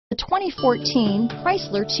2014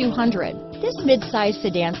 Chrysler 200. This midsize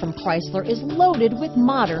sedan from Chrysler is loaded with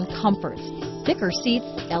modern comforts. Thicker seats,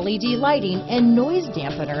 LED lighting, and noise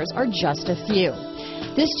dampeners are just a few.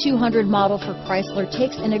 This 200 model for Chrysler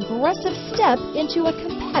takes an aggressive step into a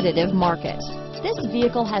competitive market. This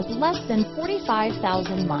vehicle has less than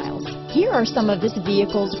 45,000 miles. Here are some of this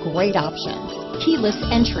vehicle's great options: keyless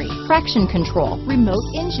entry, traction control, remote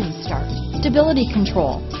engine start, stability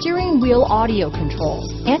control, steering wheel audio controls,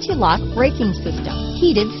 anti-lock braking system,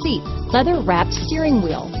 heated seats, leather-wrapped steering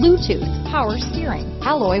wheel, Bluetooth, power steering,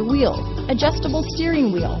 alloy wheels, adjustable steering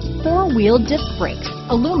wheel, four-wheel disc brakes,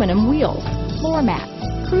 aluminum wheels, floor mats,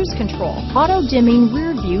 cruise control, auto-dimming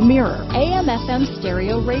rear-view mirror, AM/FM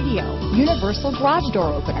stereo radio, universal garage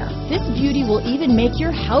door opener. This beauty will even make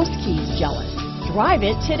your house keys jealous. Drive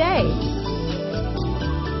it today.